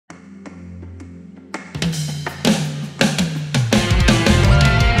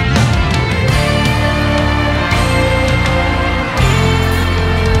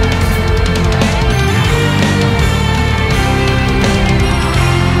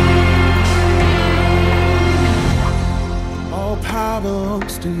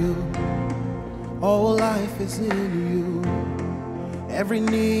is in you. Every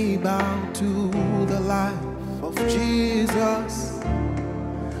knee bow to the life of Jesus.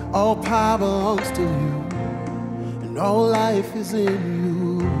 All power belongs to you, and all life is in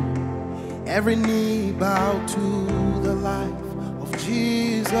you. Every knee bow to the life of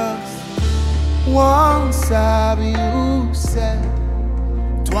Jesus. Once have you said,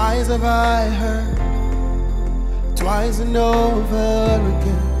 twice have I heard, twice and over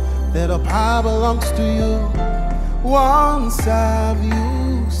again, that all power belongs to you. Once have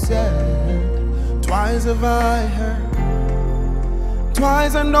you said, twice have I heard,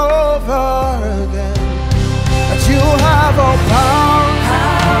 twice and over again, that you have all power,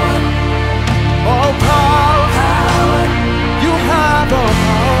 all power, you have all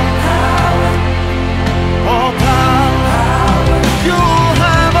power, all power, you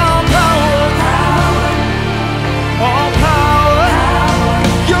have all power, all power,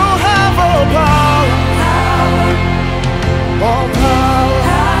 you have all power, all power,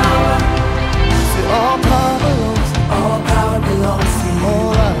 say all power belongs to you, all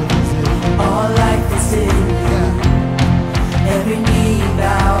life is in you, all life is in you, every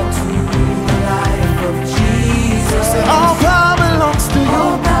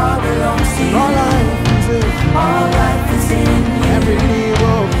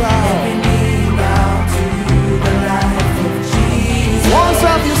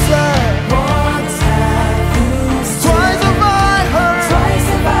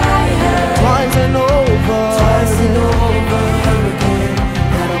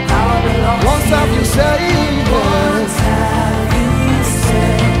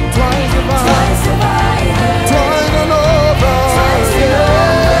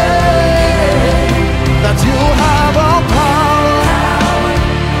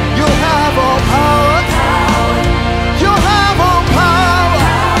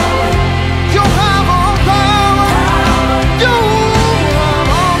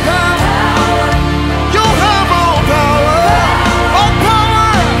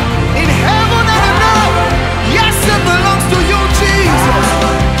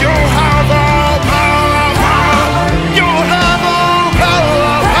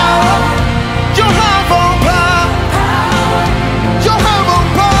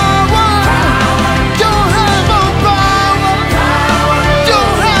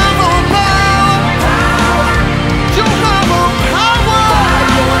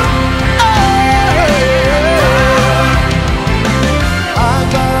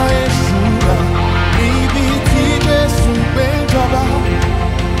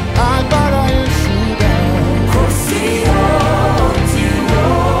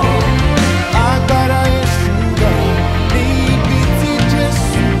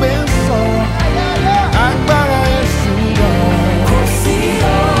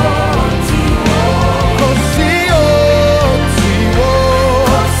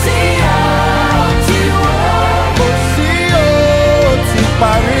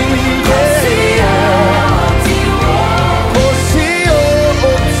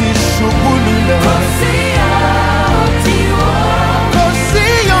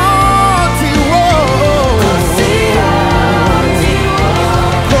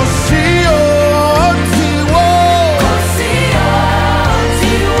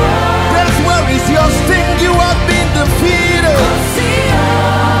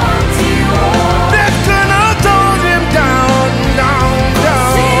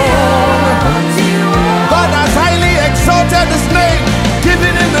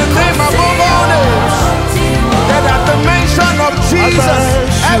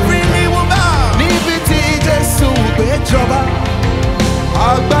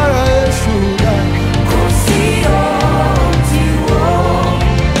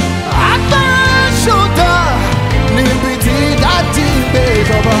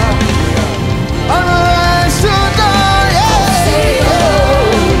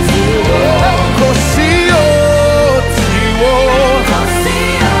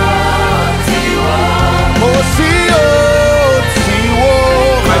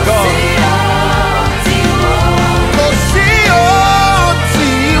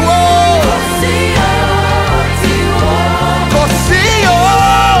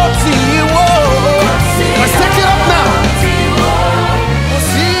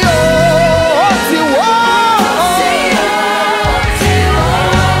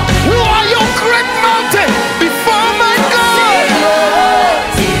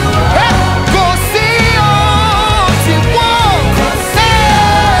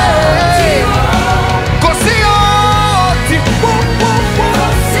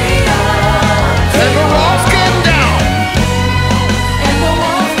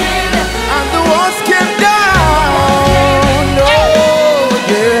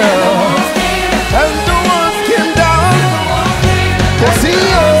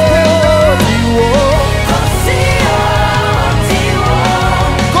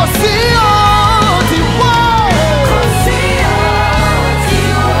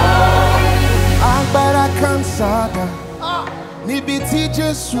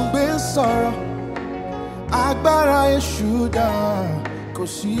Jésù gbé sọ̀rọ̀, agbára èṣù dà, kò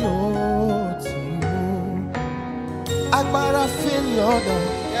sí òtí o. Agbára failure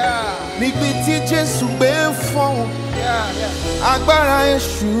dà, níbi tí Jésù gbé fọ́n. Agbára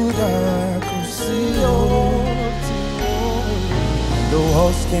èṣù dà, kò sí òtí o. The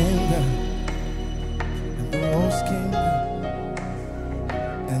walls came down, and the walls came down,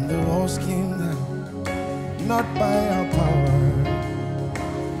 and the walls came down, not by our power.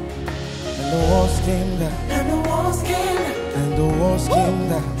 And the walls came down, and the walls came down, and the walls came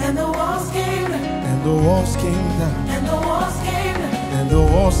down, and the walls came down, and the walls came down, and the walls came down, and the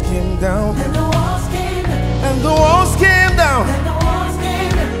walls came down, and the walls came down, and the walls came down, and the walls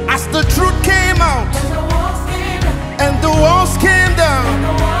came down, as the truth came out, and the walls came down, and the walls came down, and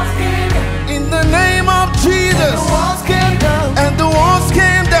the walls came down, in the name of Jesus, and the walls came down, and the walls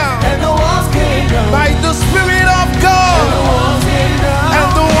came down, and the walls came down, by the Spirit of God, and the walls came down, and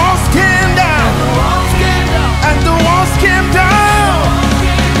the walls came down, and the walls came down,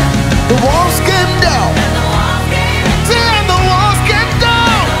 and the walls came down, the walls came down, and the walls came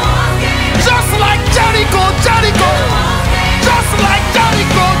down, just like Jericho, Jericho, just like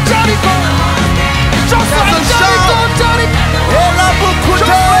Jericho, Jericho, just like Jericho, Jericho,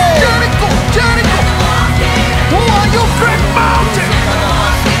 just like Jericho, Jericho. Who are you, great mountain?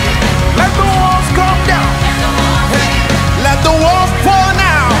 Let the walls come down. Let the walls fall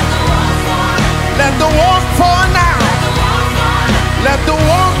now. Let the walls fall now. Let the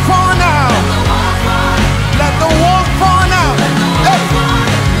walls fall now. Let the walls fall now. Hey.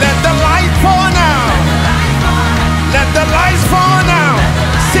 Let the light fall now. Let the lights fall now.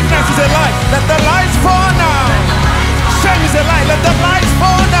 Sickness is a lie. Let the lights fall now. Shame is a lie. Let the lights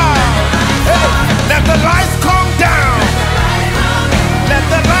fall now. Hey. Let the lights come down. Let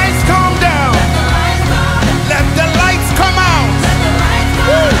the lights come down. Let the lights come out.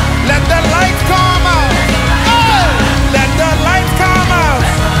 Woo. Let the lights come out. Hey. Let the lights come out.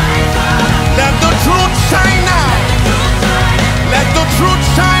 Let the truth shine out. Let the truth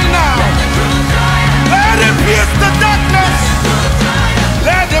shine out. Let it pierce the darkness.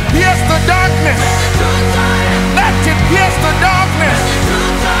 Let it pierce the darkness. Let it pierce the darkness.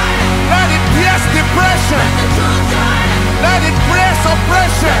 Let it pierce depression. Let it pierce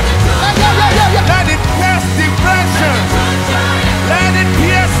oppression. Let it pierce depression. Let it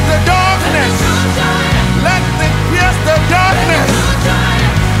pierce the darkness. Let it pierce the darkness.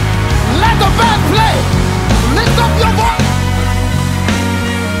 Let the band play. Lift up your voice.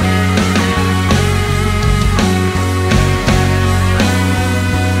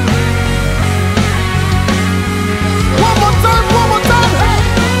 One more time, one more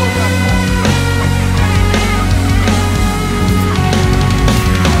time.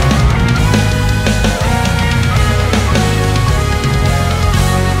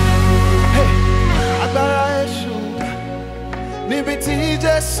 Hey, agbára èṣù níbi tí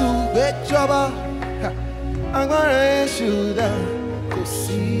Jésù gbé jọba, agbára èṣù dà, kò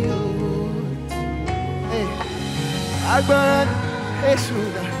sí òtí. Hey, agbára èṣù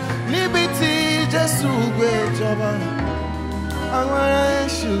dà níbi tí Jésù gbé jọba, agbára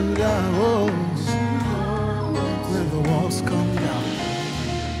èṣù dà, oh, when the walls come down.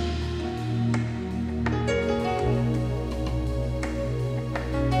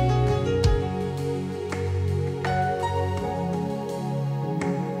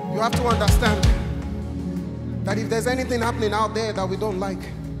 You have to understand that if there's anything happening out there that we don't like,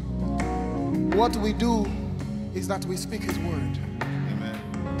 what we do is that we speak His word.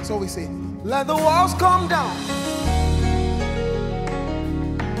 Amen. So we say, let the walls come down.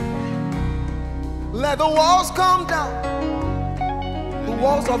 Let the walls come down. The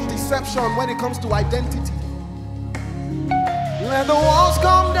walls of deception when it comes to identity. Let the walls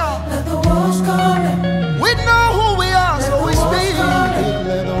come down. let the walls come down, We know who we are, Let so the we walls speak. come down.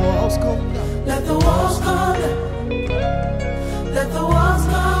 Let the walls come down. let the walls come down, let the walls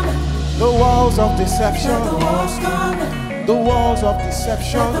come down, The walls of deception. let the walls come down, The walls of let the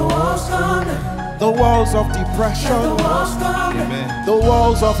deception. walls come down, The walls of let the depression. walls come down, The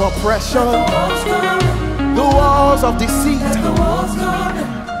walls of oppression. walls come down, The walls of deceit. the walls come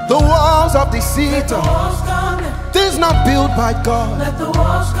down, The walls of deceit. walls come down, Things not built by God. let the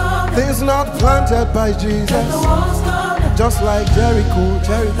walls come down, Things not planted by the Jesus. walls come down, Just like Jericho, the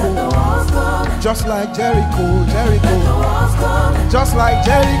Jericho. walls come down, Just like Jericho, the Jericho. walls come down, Just like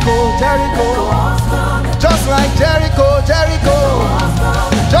Jericho, the Jericho. walls come down, Just like Jericho, Jericho. walls come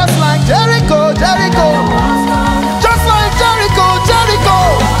down, Just like Jericho, Jericho. walls come down, Just like Jericho, Jericho.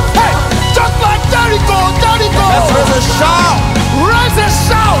 Hey, just like Jericho, Jericho. Let's raise a shout. Raise a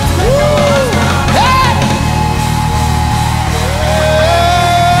shout. Woo. Hey.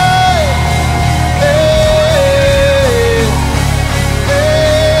 Hey.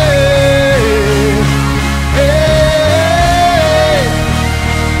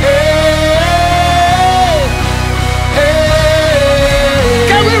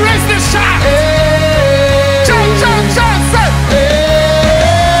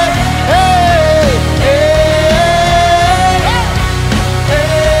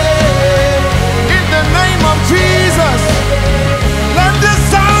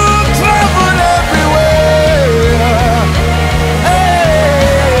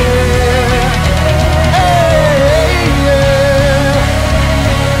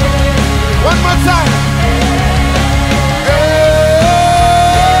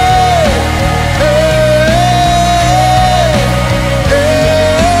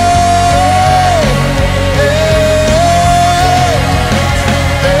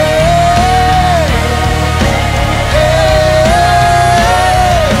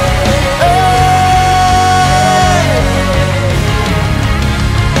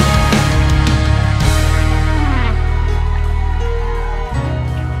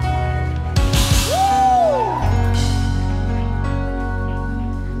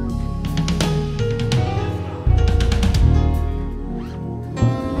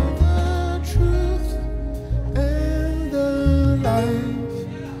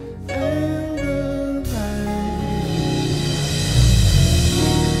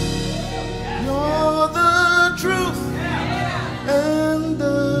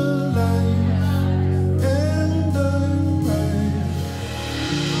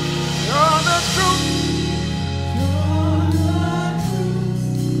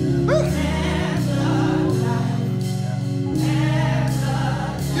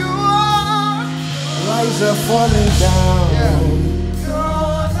 falling down. Yeah.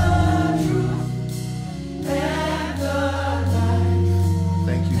 You're the truth and the life.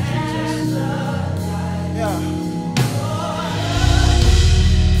 Thank you, Jesus. Yeah.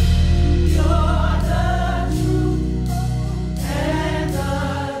 You're the truth and the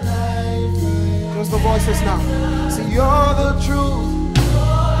life. Just the voices now. See, you're the truth.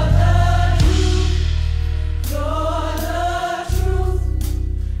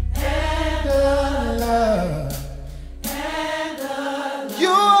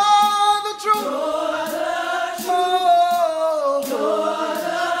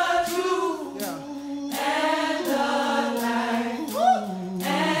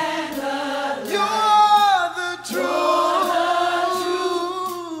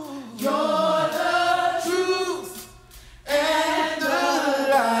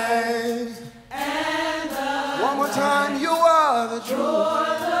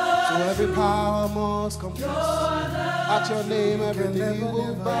 At your name, every knee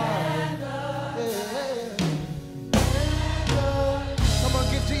will bow. Come on,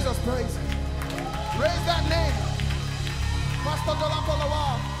 give Jesus praise. Raise that name. Master Dolapo Lawal.